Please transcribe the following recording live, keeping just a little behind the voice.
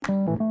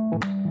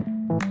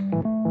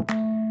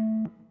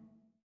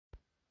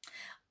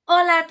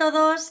Hola a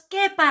todos,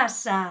 ¿qué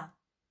pasa?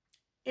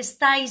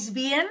 ¿Estáis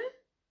bien?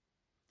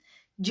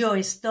 Yo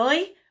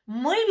estoy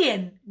muy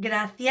bien,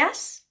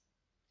 gracias.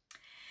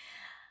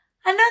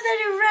 Another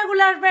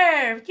irregular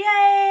verb,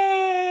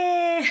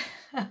 yay!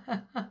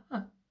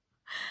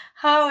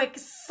 How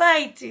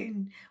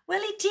exciting!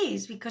 Well, it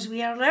is because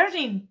we are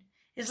learning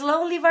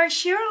slowly but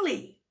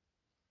surely.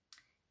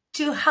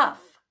 To have.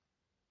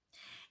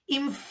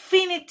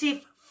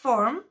 Infinitive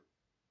form,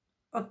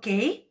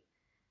 okay?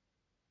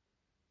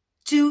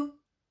 To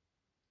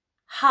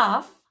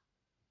have.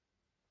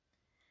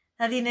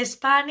 That in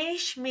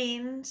Spanish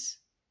means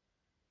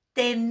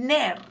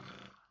tener.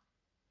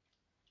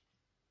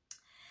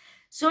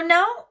 So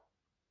now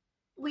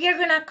we are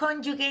going to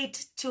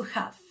conjugate to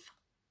have.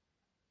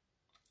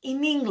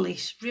 In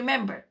English,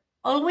 remember,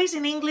 always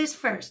in English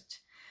first.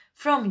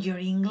 From your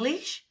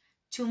English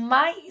to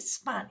my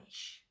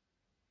Spanish.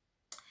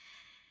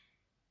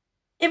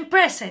 En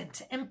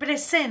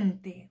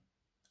presente.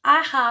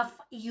 I have,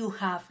 you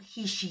have,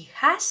 he, she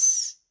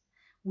has.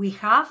 We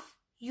have,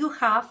 you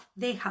have,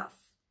 they have.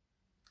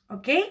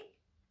 Okay?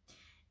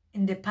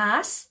 In the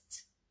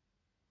past,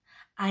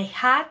 I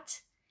had,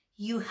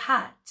 you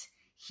had,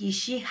 he,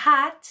 she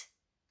had,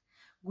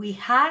 we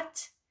had,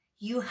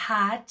 you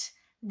had,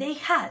 they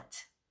had.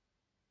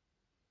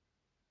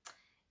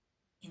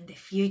 In the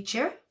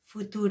future,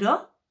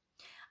 futuro,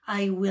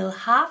 I will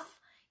have,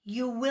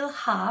 you will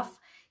have,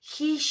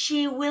 he,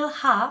 she will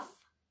have,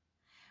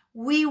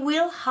 we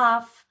will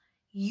have,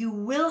 you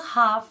will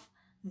have,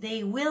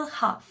 they will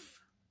have.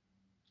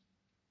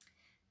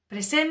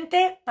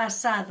 Presente,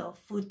 pasado,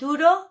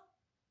 futuro,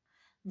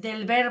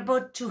 del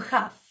verbo to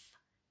have,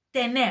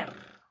 tener.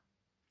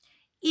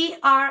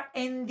 ER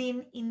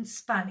ending in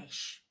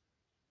Spanish.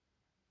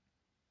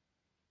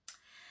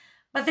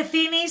 But the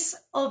thing is,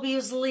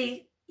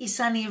 obviously, it's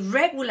an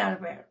irregular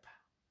verb.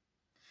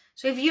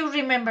 So if you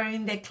remember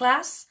in the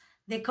class,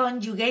 the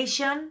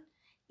conjugation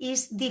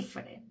is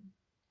different.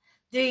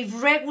 The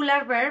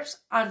irregular verbs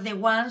are the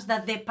ones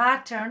that the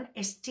pattern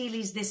still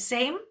is the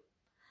same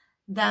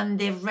than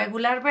the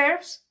regular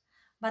verbs,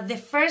 but the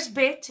first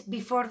bit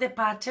before the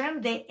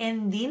pattern, the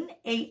ending,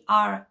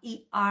 AR,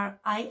 ER,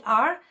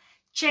 IR,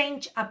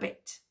 change a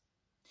bit.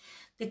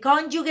 The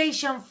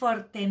conjugation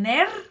for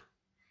tener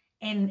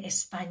en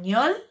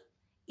español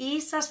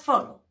is as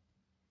follows.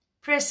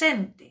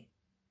 Presente.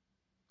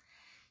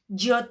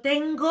 Yo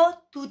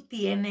tengo, tú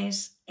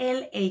tienes,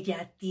 él,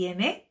 ella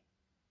tiene.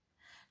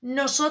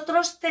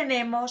 Nosotros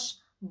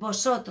tenemos,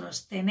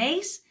 vosotros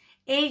tenéis,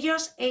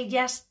 ellos,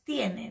 ellas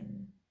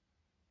tienen.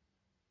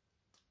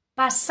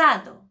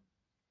 Pasado.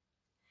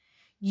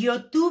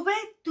 Yo tuve,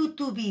 tú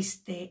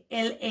tuviste,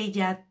 él,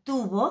 ella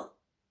tuvo.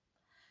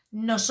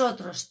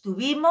 Nosotros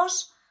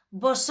tuvimos,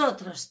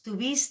 vosotros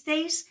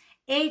tuvisteis,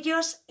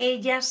 ellos,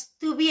 ellas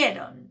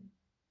tuvieron.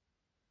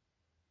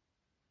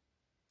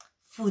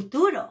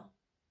 Futuro.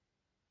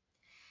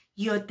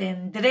 Yo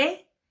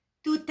tendré,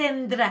 tú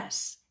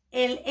tendrás,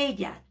 él,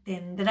 ella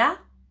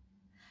tendrá.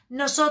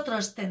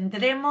 Nosotros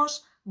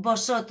tendremos,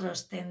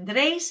 vosotros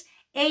tendréis,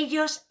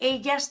 ellos,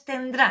 ellas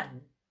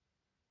tendrán.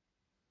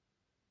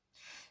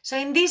 So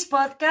in this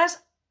podcast,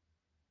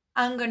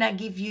 I'm going to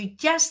give you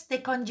just the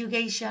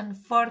conjugation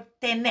for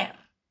tener,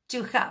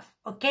 to have,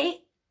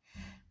 okay?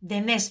 The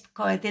next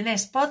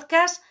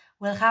podcast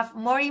will have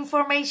more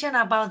information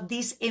about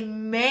this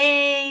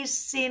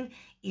amazing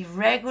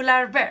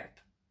irregular verb.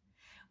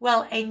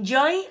 Well,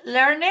 enjoy,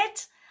 learn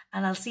it,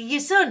 and I'll see you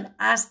soon.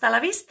 Hasta la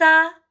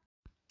vista.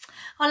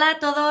 Hola a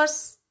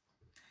todos.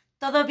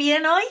 ¿Todo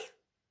bien hoy?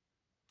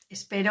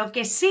 Espero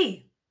que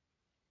sí.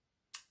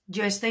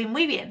 Yo estoy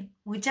muy bien.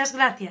 Muchas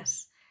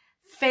gracias.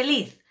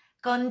 Feliz,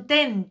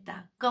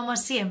 contenta, como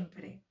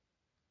siempre.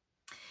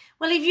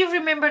 Well, if you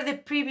remember the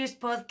previous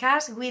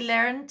podcast, we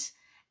learned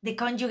the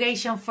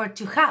conjugation for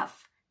to have,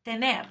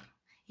 tener,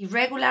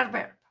 irregular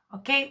verb,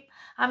 okay?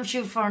 I'm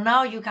sure for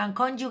now you can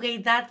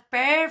conjugate that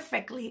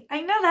perfectly.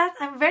 I know that.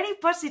 I'm very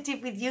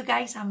positive with you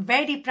guys. I'm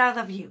very proud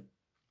of you.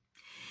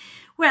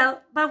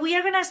 Well, but we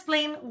are going to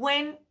explain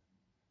when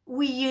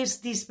we use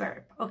this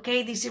verb,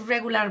 okay? This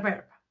irregular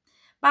verb.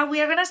 But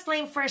we are going to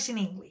explain first in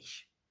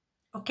English,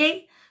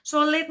 okay?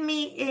 So let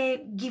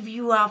me give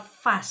you a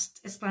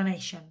fast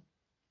explanation.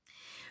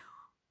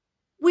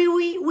 We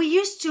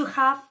used to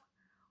have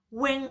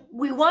when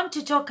we want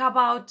to talk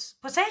about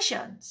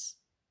possessions,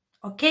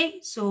 okay?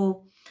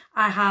 So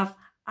I have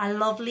a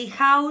lovely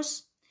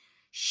house.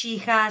 She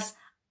has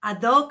a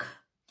dog.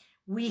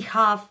 We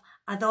have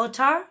a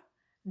daughter.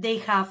 They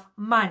have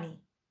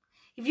money.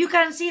 If you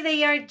can see,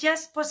 they are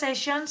just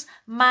possessions,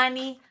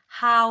 money,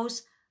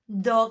 house,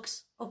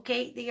 dogs,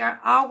 okay? They are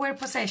our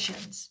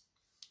possessions.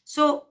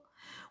 So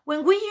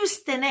when we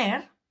use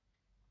tener,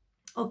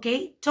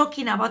 okay,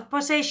 talking about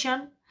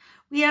possession,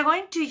 we are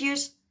going to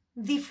use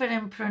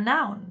different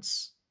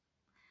pronouns,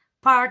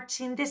 parts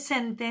in the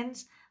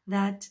sentence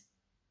that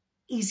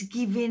is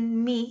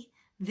giving me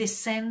the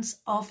sense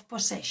of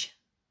possession.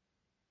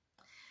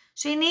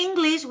 So in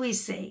English, we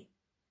say,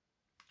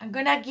 I'm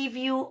going to give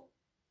you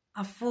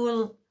a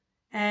full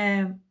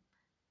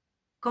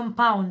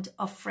compound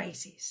of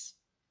phrases.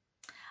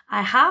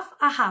 I have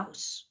a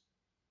house.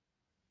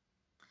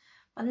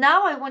 But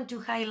now I want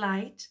to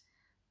highlight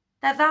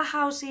that that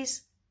house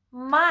is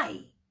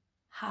my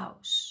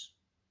house.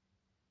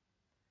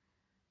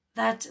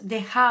 That the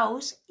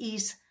house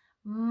is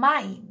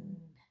mine.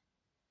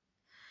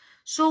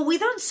 So we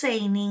don't say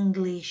in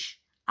English,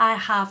 I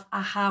have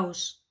a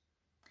house.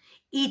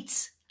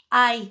 It's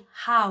I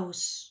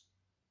house.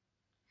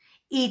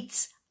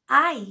 It's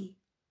I.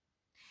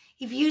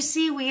 If you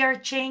see, we are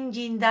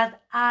changing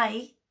that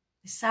I,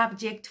 the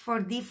subject, for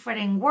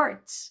different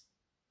words.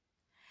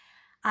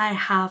 I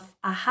have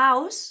a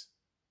house.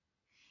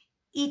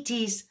 It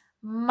is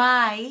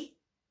my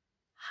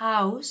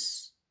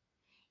house.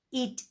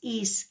 It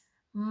is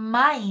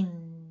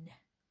mine.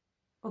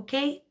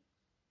 Okay?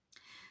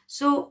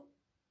 So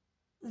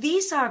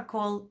these are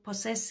called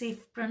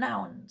possessive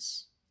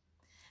pronouns.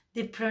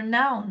 The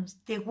pronouns,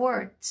 the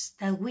words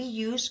that we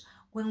use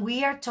when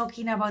we are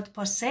talking about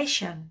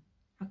possession.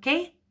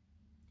 Okay?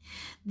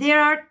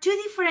 There are two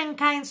different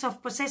kinds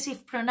of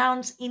possessive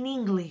pronouns in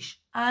English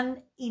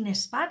and in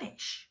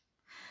Spanish.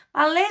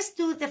 But let's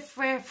do the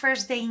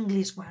first the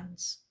English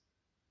ones.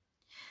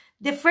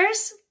 The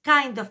first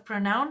kind of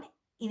pronoun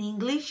in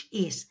English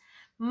is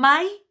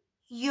my,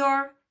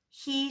 your,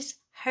 his,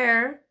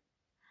 her,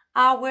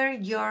 our,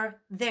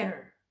 your,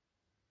 their.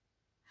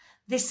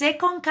 The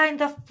second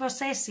kind of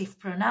possessive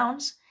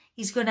pronouns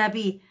is going to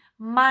be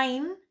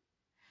mine,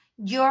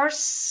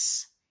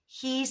 yours,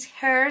 his,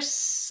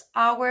 hers,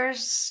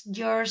 ours,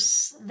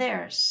 yours,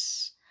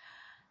 theirs.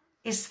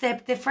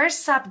 Except the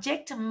first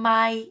subject,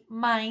 my,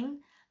 mine,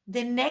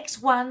 the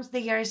next ones,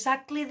 they are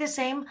exactly the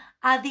same,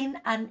 adding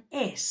an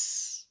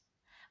S.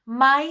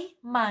 My,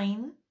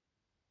 mine,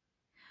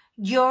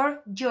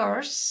 your,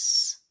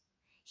 yours,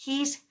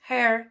 his,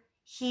 her,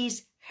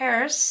 his,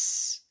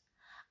 hers,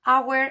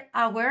 our,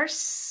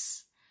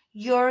 ours,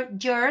 your,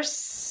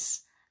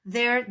 yours,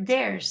 their,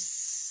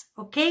 theirs.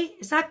 Okay?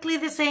 Exactly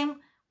the same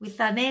with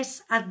an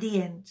S at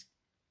the end.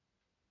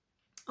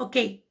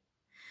 Okay.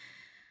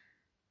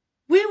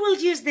 We will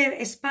use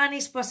the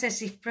Spanish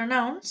possessive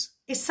pronouns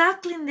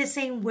exactly in the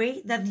same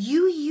way that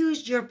you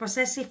use your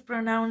possessive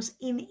pronouns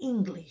in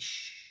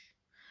English.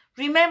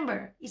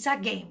 Remember, it's a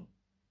game.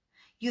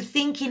 You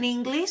think in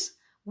English,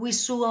 we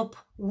swap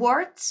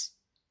words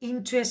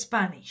into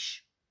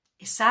Spanish.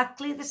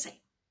 Exactly the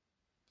same.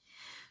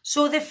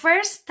 So the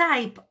first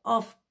type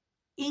of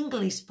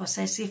English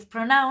possessive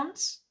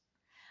pronouns,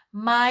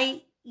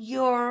 my,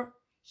 your,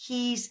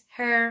 his,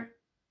 her,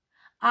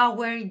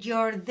 our,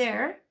 your,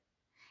 their,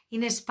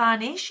 in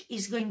Spanish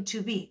is going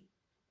to be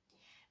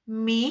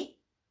mi,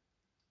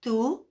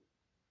 tú,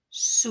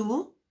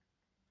 su,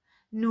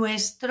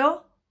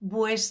 nuestro,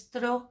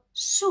 vuestro,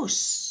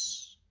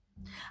 sus.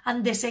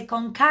 And the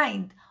second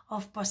kind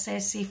of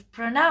possessive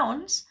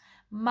pronouns,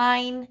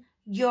 mine,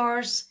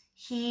 yours,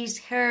 his,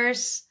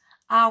 hers,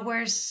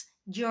 ours,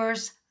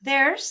 yours,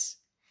 theirs,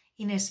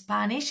 in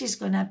Spanish is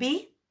going to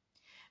be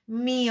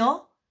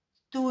mío,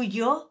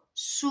 tuyo,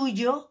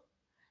 suyo,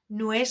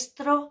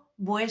 nuestro,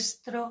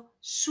 vuestro,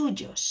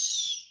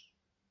 suyos.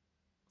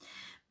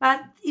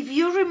 But if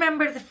you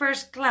remember the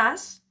first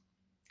class,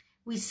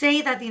 we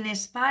say that in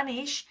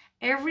Spanish,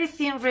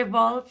 everything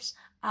revolves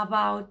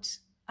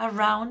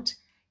around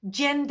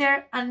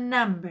gender and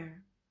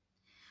number.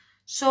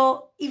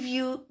 So if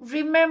you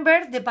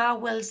remember the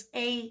vowels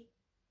A,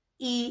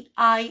 E,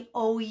 I,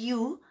 O,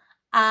 U,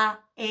 A,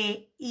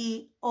 E,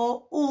 I,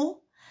 O,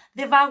 U,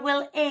 the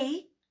vowel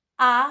A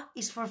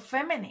is for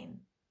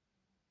feminine.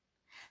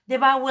 The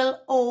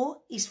vowel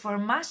O is for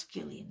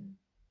masculine.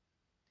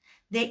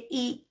 The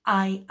E,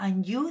 I,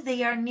 and U,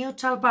 they are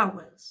neutral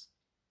vowels.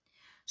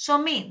 So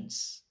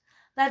means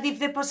that if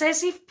the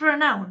possessive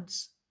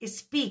pronouns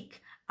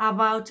speak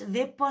about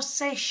the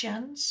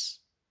possessions,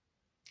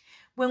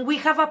 when we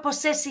have a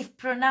possessive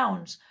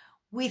pronouns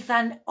with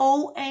an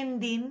O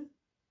ending,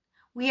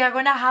 we are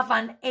going to have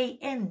an A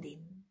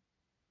ending.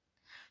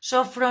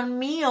 So from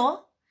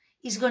mío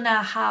we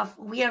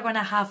are going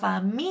to have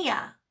a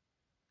mía,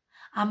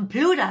 and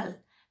plural,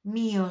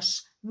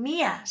 míos,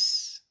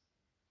 mías.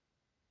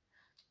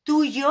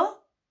 Tuyo,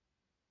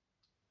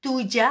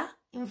 tuya,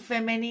 in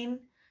feminine,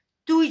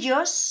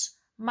 tuyos,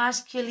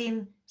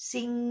 masculine,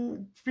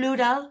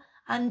 plural,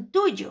 and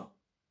tuyo,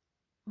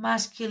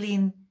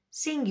 masculine,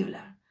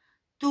 singular.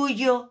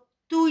 Tuyo,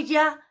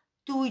 tuya,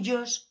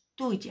 tuyos,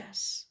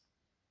 tuyas.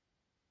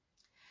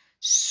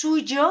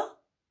 Suyo,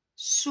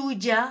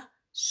 suya,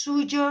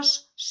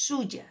 suyos,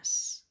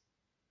 suyas.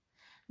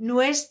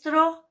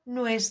 Nuestro,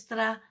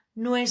 nuestra,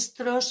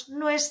 nuestros,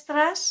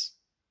 nuestras.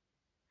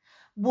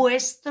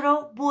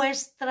 Vuestro,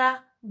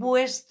 vuestra,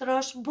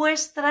 vuestros,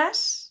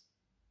 vuestras.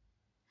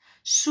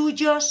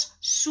 Suyos,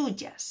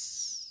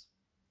 suyas.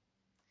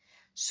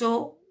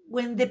 So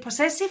when the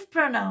possessive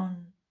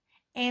pronoun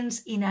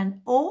ends in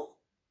an O,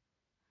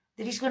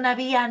 there is going to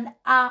be an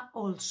A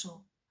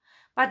also.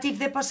 But if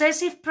the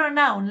possessive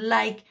pronoun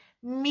like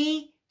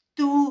mi,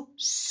 tú,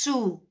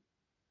 su,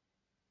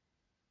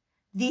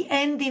 the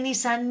ending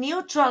is a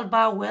neutral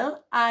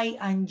vowel, I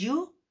and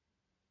you,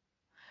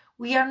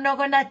 we are not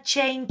going to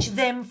change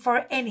them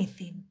for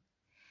anything.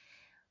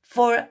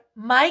 For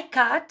my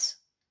cat,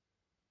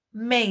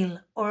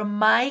 male, or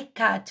my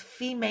cat,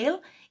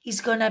 female,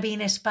 is going to be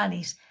in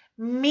Spanish.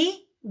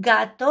 Mi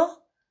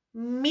gato,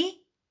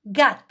 mi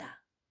gata.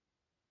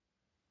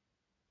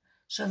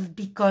 So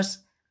because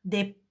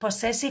the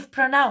possessive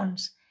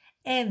pronouns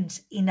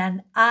ends in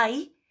an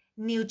I,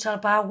 neutral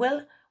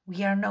vowel,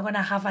 we are not going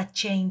to have a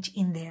change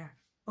in there.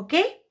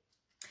 Okay?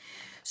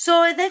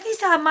 So that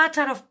is a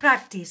matter of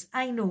practice.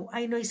 I know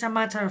it's a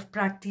matter of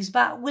practice,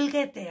 but we'll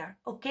get there.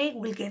 Okay?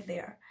 We'll get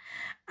there.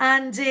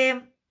 And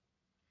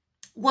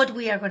what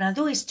we are going to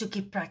do is to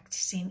keep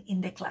practicing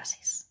in the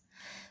classes.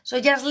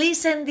 So just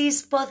listen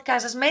this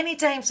podcast as many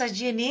times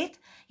as you need.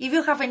 If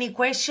you have any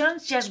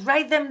questions, just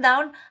write them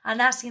down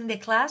and ask in the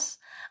class.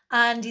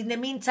 And in the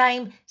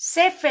meantime,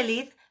 sé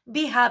feliz,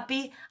 be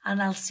happy,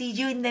 and I'll see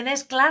you in the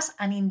next class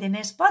and in the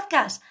next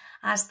podcast.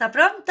 Hasta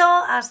pronto,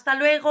 hasta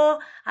luego,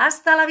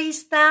 hasta la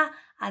vista,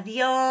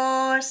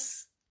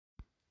 adiós.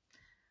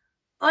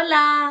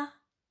 Hola,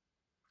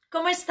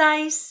 ¿cómo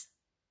estáis?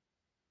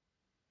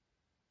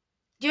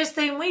 Yo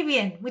estoy muy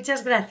bien,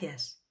 muchas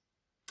gracias.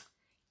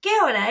 ¿Qué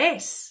hora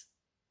es?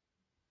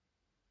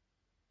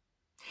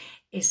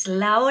 Es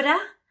la hora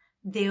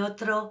de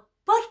otro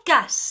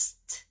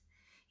podcast.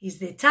 It's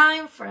the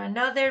time for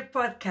another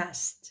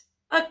podcast.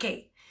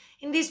 Okay,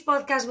 in this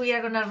podcast we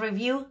are going to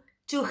review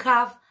to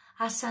have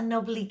as an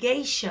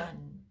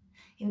obligation.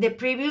 In the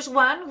previous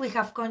one we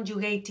have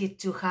conjugated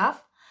to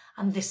have,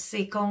 and the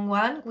second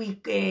one we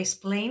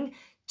explained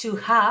to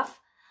have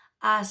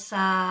as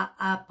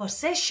a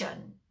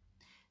possession.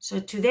 So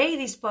today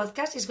this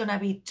podcast is going to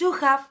be to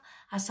have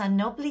as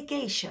an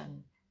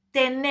obligation.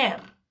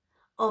 Tener,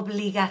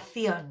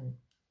 obligación.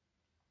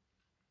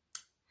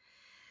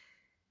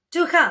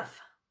 To have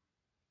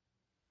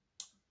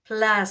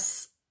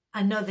plus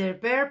another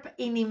verb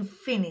in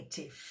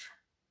infinitive.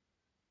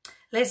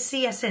 Let's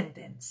see a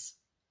sentence.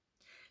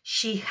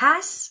 She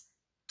has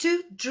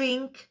to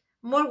drink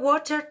more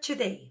water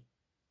today.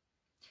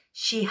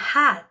 She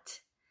had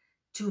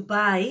to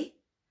buy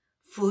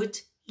food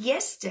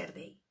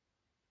yesterday.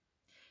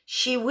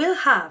 She will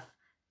have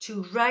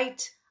to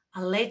write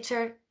a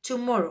letter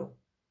tomorrow.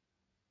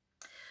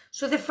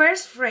 So the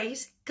first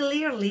phrase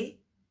clearly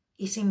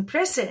is in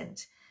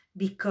present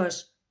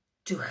because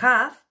to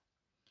have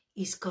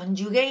is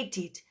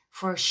conjugated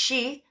for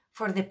she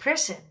for the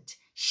present.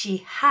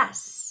 She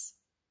has.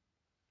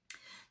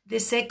 The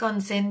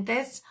second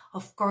sentence,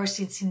 of course,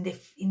 it's in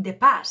the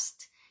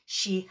past.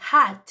 She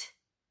had.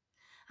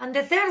 And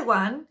the third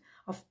one,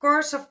 of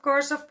course,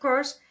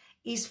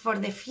 is for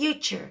the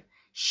future.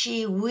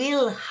 She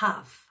will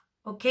have.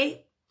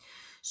 Okay?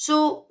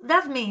 So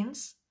that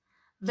means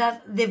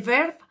that the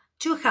verb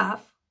to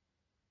have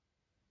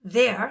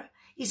there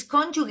is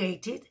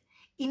conjugated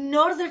in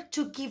order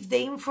to give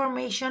the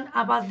information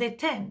about the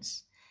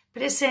tense,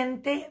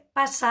 presente,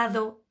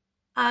 pasado,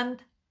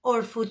 and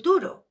or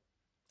futuro.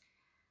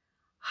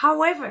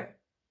 However,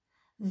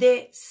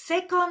 the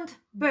second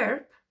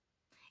verb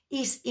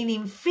is in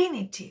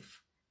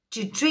infinitive,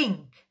 to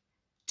drink,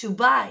 to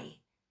buy,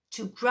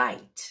 to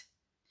write.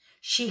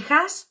 She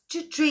has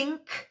to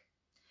drink,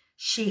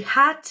 she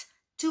had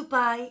to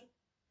buy,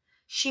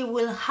 she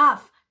will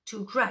have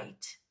to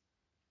write.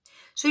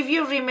 So if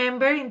you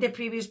remember in the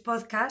previous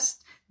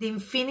podcast, the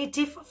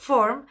infinitive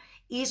form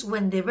is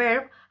when the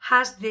verb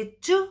has the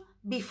to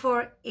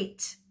before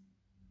it.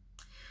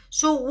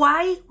 So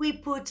why we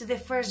put the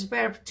first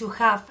verb to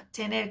have,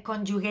 tener,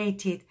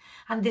 conjugated,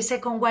 and the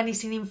second one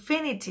is in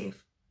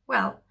infinitive?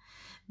 Well,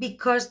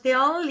 because we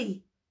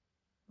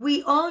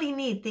only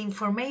need the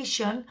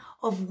information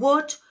of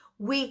what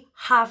we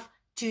have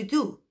to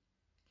do.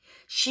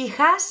 She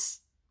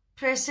has,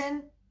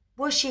 present,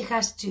 what she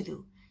has to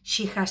do.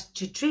 She has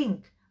to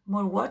drink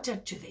more water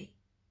today.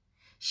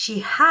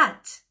 She had,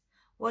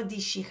 what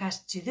did she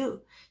has to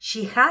do?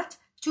 She had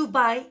to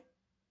buy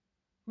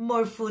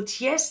more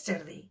food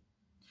yesterday.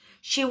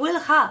 She will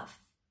have,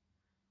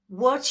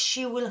 what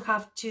she will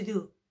have to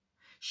do.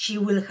 She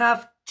will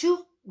have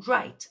to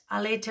write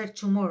a letter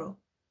tomorrow.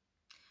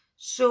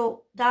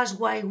 So that's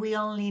why we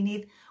only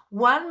need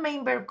one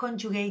main verb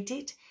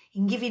conjugated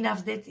in giving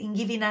us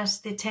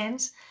the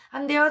tense,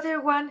 and the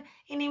other one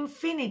in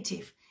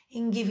infinitive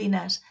in giving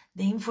us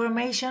the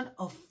information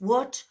of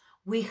what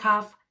we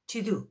have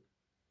to do.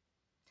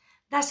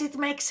 Does it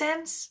make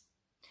sense?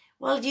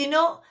 Well,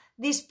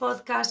 these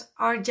podcasts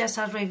are just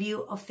a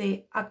review of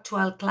the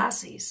actual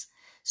classes.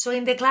 So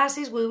in the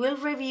classes, we will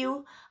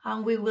review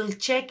and we will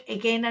check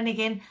again and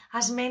again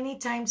as many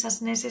times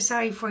as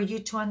necessary for you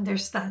to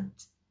understand.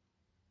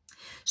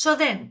 So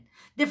then,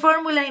 the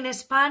formula in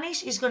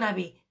Spanish is going to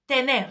be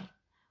tener,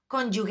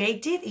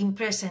 conjugated in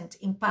present,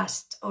 in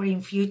past, or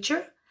in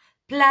future,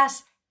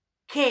 plus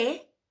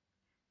que,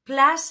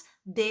 plus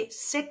the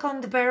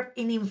second verb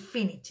in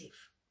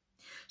infinitive.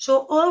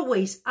 So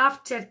always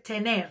after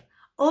tener,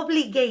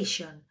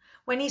 obligation,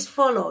 when it's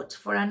followed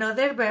for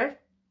another verb,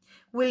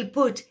 we'll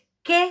put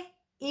que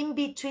in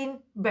between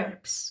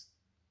verbs.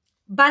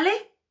 ¿Vale?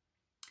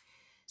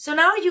 So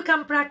now you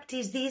can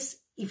practice this,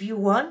 if you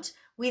want,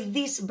 with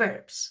these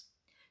verbs.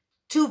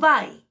 To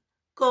buy,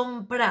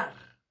 comprar.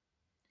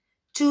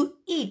 To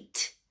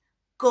eat,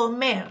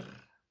 comer.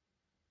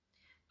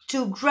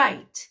 To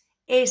write,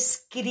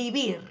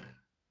 escribir.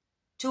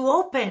 To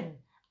open,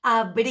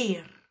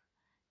 abrir.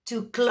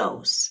 To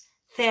close,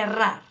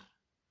 cerrar.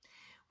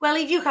 Well,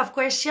 if you have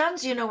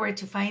questions, you know where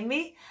to find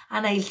me,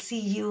 and I'll see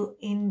you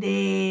in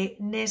the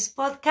next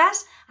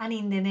podcast and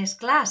in the next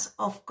class,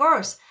 of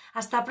course.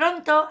 Hasta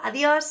pronto.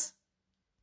 Adiós.